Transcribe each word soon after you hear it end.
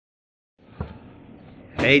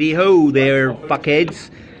Howdy ho there, fuckheads.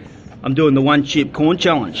 I'm doing the one chip corn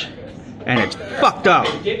challenge. And it's fucked up.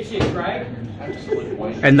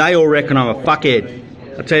 And they all reckon I'm a fuckhead.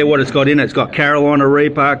 I'll tell you what it's got in it. It's got Carolina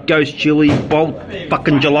Reaper, Ghost Chili, Bolt,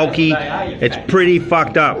 fucking Jalopy. It's pretty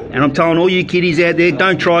fucked up. And I'm telling all you kiddies out there,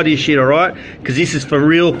 don't try this shit, alright? Because this is for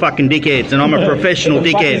real fucking dickheads. And I'm a professional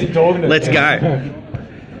dickhead. Let's go.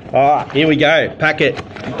 Alright, here we go. Pack it.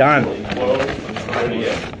 Done.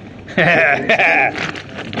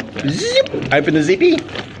 Zip. Open the zippy.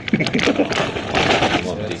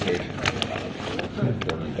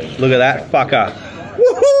 Look at that fucker.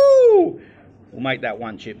 Woohoo! We'll make that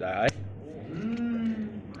one chip though, eh?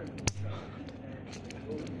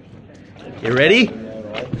 You ready?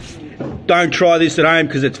 Don't try this at home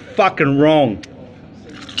because it's fucking wrong.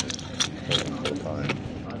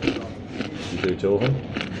 You do two of them?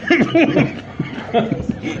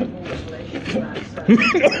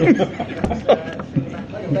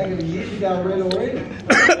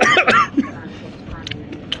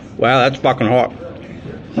 Wow, that's fucking hot.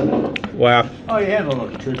 Wow. Oh, you handle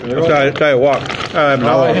like a trooper. I'll tell you what. I have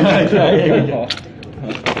another one.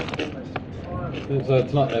 So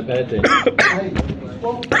it's not that bad then.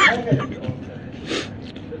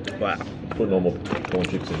 Wow. Put normal corn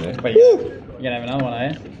chips in there. But you're gonna have another one,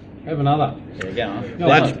 eh? Have another. There you go. Huh?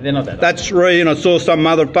 No, They're not that. That's 3, and I saw some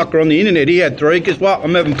motherfucker on the internet. He had 3. Guess what?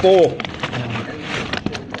 I'm having 4.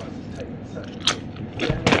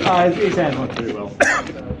 He's handling it pretty well.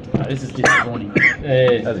 This is disappointing.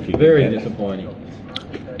 Yeah, That's a kick very in the disappointing.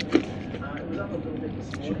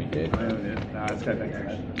 Should be dead. No, let's go back to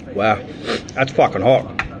that. Wow, that's fucking hot.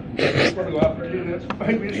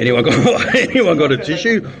 Anyone got a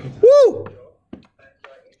tissue? Woo!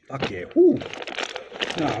 Fuck yeah! Woo!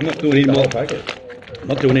 No, I'm not doing any more. I'm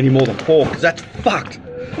not doing any more than 4 because that's fucked.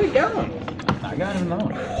 Where you going? No, go and have another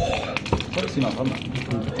one. Obviously not problem.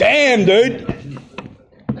 Damn, dude.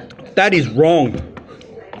 That is wrong.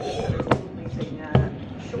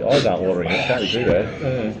 Your eyes aren't watering it. Can't you do that?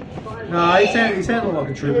 No, he's handling like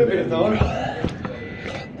a trooper.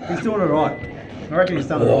 He's doing it right. I reckon he's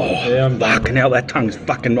done it right. Yeah, I'm done. Fucking hell, that tongue's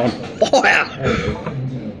fucking on fire.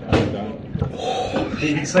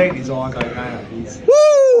 You can see it in his eyes, like, man. He's...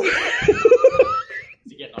 Woo! Is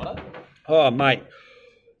he getting on it? Oh, mate.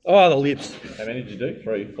 Oh, the lips. How many did you do?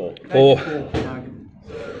 3, 4. 4.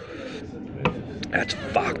 That's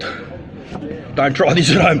fucked. Don't try this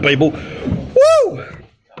at home, people. Woo!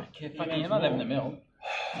 Fucking, you're not having the milk.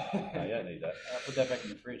 No, you don't need that. I'll put that back in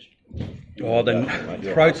the fridge. Oh, the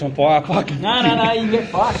throat's on fire. Fucking. No, you can get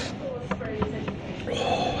fucked.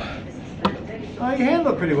 Oh, you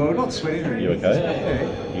handle it pretty well. Not sweating or anything. You okay?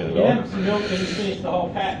 Yeah. You gonna die? Some milk and you finish the whole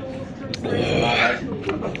pack.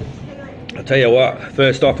 I'll tell you what.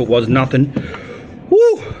 First off, it was nothing.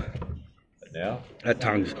 Woo! But now? That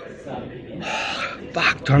tongue's.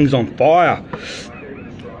 Fuck, tongue's on fire.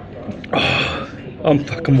 Oh, I'm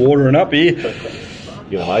fucking watering up here.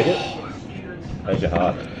 You gonna make it? How's your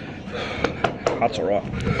heart? That's alright.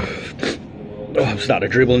 Oh, I'm starting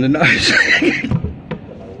to dribble in the nose.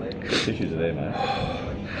 Tissues are there, mate.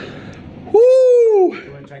 Woo!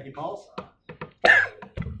 You want to take your pulse?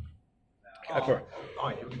 Go for it.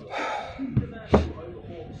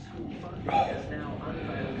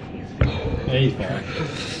 Yeah, he's fine.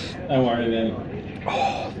 Don't worry about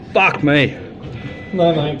him. Fuck me.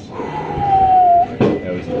 No thanks. How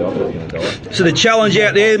is he dying? Is he gonna die? So the challenge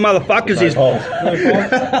out there, motherfuckers, is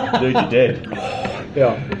Dude, you're dead.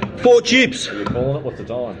 Yeah. 4 chips. You're calling it? What's the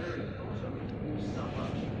time?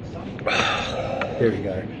 There we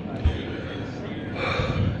go.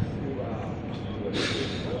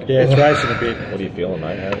 Yeah, it's racing a bit. What are you feeling,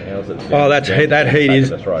 mate? How's it? Oh, that heat is.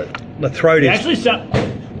 The throat. The throat is. Actually,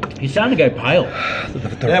 he's starting to go pale.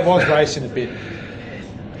 That was racing a bit.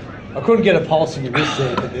 I couldn't get a pulse in your wrist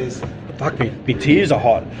there, but there's... Fuck me. My tears are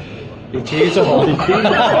hot. Your tears are hot.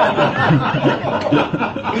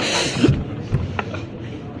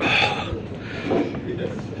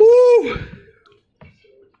 Woo!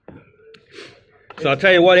 So I'll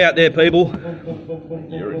tell you what out there, people.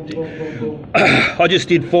 You're a dick. I just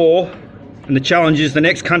did 4, and the challenge is the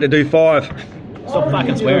next cunt to do 5. Stop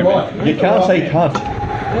fucking swearing, man. You can't say cunt.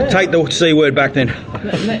 Take the C word back then.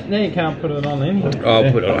 Now you can't put it on anyway. I'll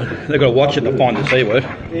put it on. They've got to watch it to find the C word.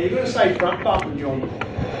 Yeah, you've got to say front bump when you're on the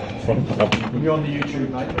YouTube,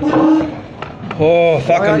 mate. Oh,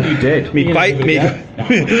 fucking. Why aren't you dead?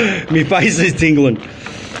 Me face is tingling.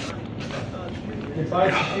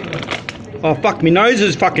 Oh, fuck, me nose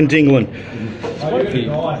is fucking tingling. A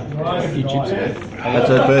few chips there. That's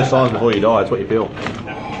the first signs before you die. That's what you feel.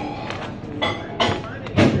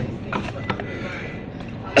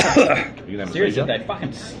 You can have a Seriously, seizure. they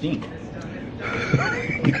fucking stink.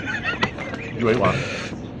 You eat one.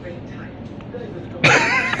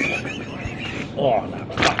 Oh, no,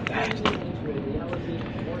 fuck that.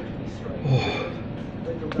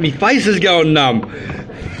 My face is going numb.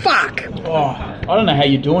 Fuck. Oh, I don't know how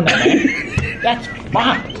you're doing that, man. That's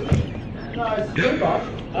fucked. No, it's good, bud.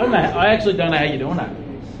 I don't know. I actually don't know how you're doing that.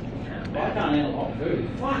 I can't handle hot food.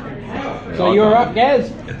 So you're up, Gaz?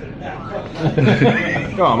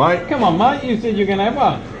 Go on, mate. Come on, mate. You said you're going to have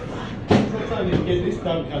one. Sometimes you get this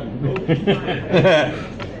done coming.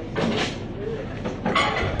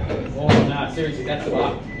 Oh, no, seriously, that's the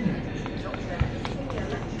one.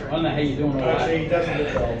 I don't know how you're doing all Actually, that. he doesn't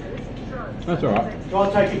look well. That's all right. Try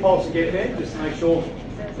and take your pulse again there, just to make sure.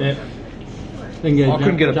 Yeah. I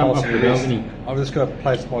couldn't get a pulse in the wrist. I've just got to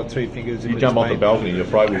place my 2 fingers in You jump off the balcony, your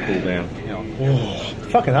throat will cool down. It's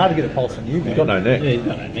fucking hard to get a pulse on you, man. You've got no neck. Yeah, he's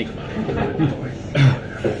got no neck, mate.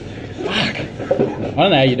 Fuck. I don't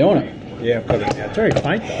know how you're doing it. Yeah, I've got it now. It's very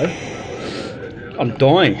faint, though. I'm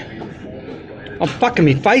dying. I'm fucking,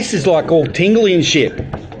 my face is like all tingly and shit.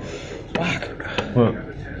 Fuck. Huh.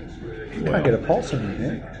 You can't get a pulse on you,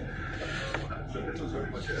 man.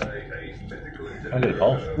 I get a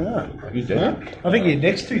pulse. No. You dead? I think your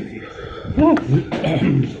neck's too thick.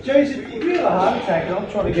 James, if you have a heart attack and I'm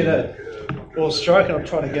trying to get or a stroke and I'm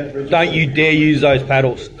trying to get it registered. Don't you dare use those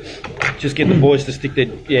paddles. Just get the boys to stick their...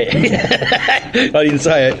 Yeah. I didn't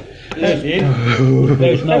say it.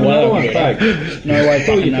 There's no way. No way.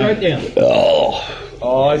 Pull your throat down. Oh.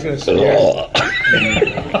 Oh, he's going to spew.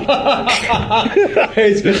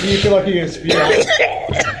 He's going to you feel like you're going to spew.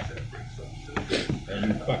 And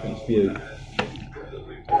you fucking spew.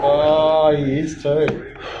 Oh, he is too.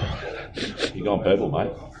 You're going purple, mate.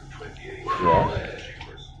 You alright?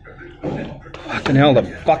 Fucking hell, the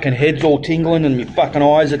fucking head's all tingling and my fucking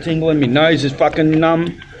eyes are tingling, my nose is fucking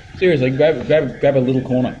numb. Seriously, grab a little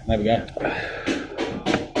corner. Have a go.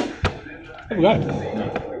 Have a go.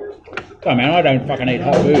 Oh man, I don't fucking eat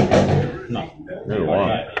hot food. No. Neither do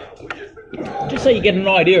I. Just so you get an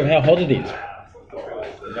idea of how hot it is.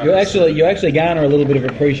 You actually garner a little bit of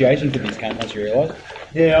appreciation for this cunt once you realise.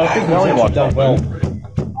 Yeah, I think he's only actually like done that, well.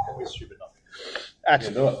 That's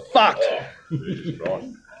fucked. Right.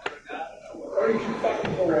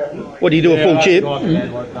 What, do you do a full chip? Right,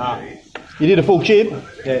 man, like, nah. You did a full chip?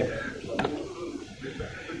 Yeah.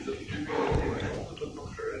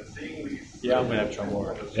 Yeah, I'm going to have trouble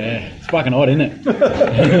with it. Yeah, it's fucking hot, isn't it?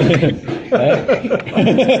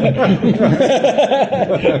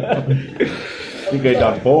 You get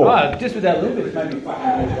done for. Oh, just with that little bit, maybe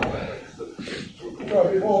fucking.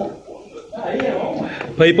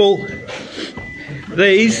 People,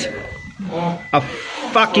 these are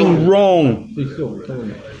fucking wrong.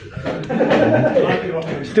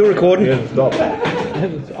 Still recording? Stop.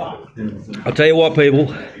 I'll tell you what,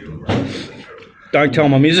 people. Don't tell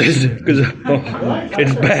my missus, because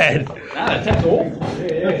it's bad. No, that's awful.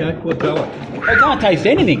 Okay, we'll tell her. I can't taste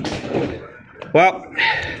anything. Well,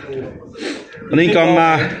 I think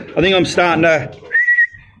I'm starting to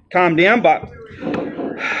calm down, but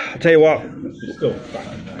I'll tell you what, Still.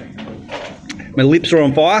 my lips are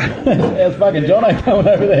on fire. How's fucking Jono coming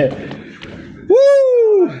over there?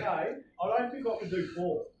 Woo! I don't think I can do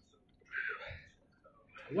 4.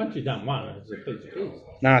 Once you've done one, it's a piece of piece.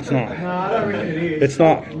 No, it's not. No, I don't reckon it is. It's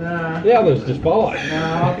not. Nah, The others just follow.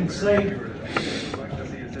 I can see. I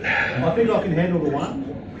think I can handle the 1.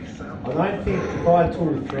 I don't think if I had 2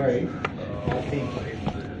 or 3, I think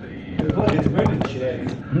it's moving the shit out.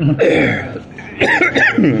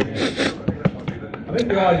 I think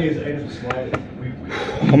the idea is to eat it slowly.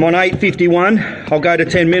 I'm on 8:51. I'll go to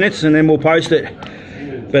 10 minutes and then we'll post it.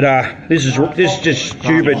 But this is just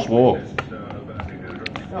stupid. Swore.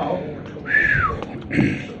 No,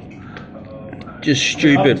 Just I haven't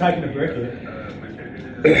stupid. taken a breath yet.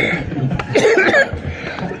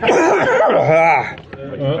 Ah, I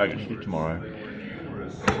can take a shit tomorrow.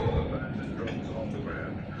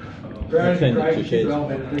 Browns and grapes Cheers. well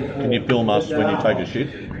better than 4. Can you film us when you take a shit?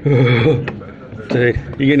 dude,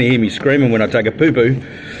 you're going to hear me screaming when I take a poo-poo.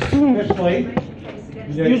 Especially,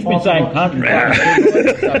 You've just been saying cunt and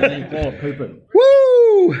fucking then you call it poo-poo.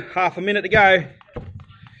 Woo! Half a minute to go.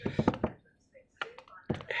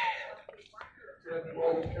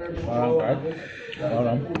 Hold on.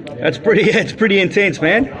 It's pretty intense,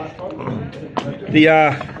 man.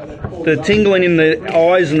 The tingling in the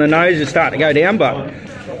eyes and the nose is starting to go down, but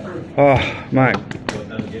oh mate,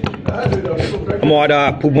 I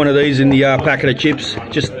might put one of these in the packet of chips,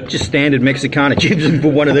 just standard Mexicana chips, and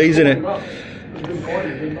put one of these in it.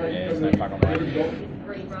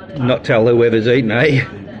 Not tell whoever's eating, eh?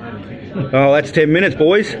 Oh, that's 10 minutes,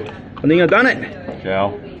 boys. I think I've done it.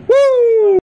 Ciao.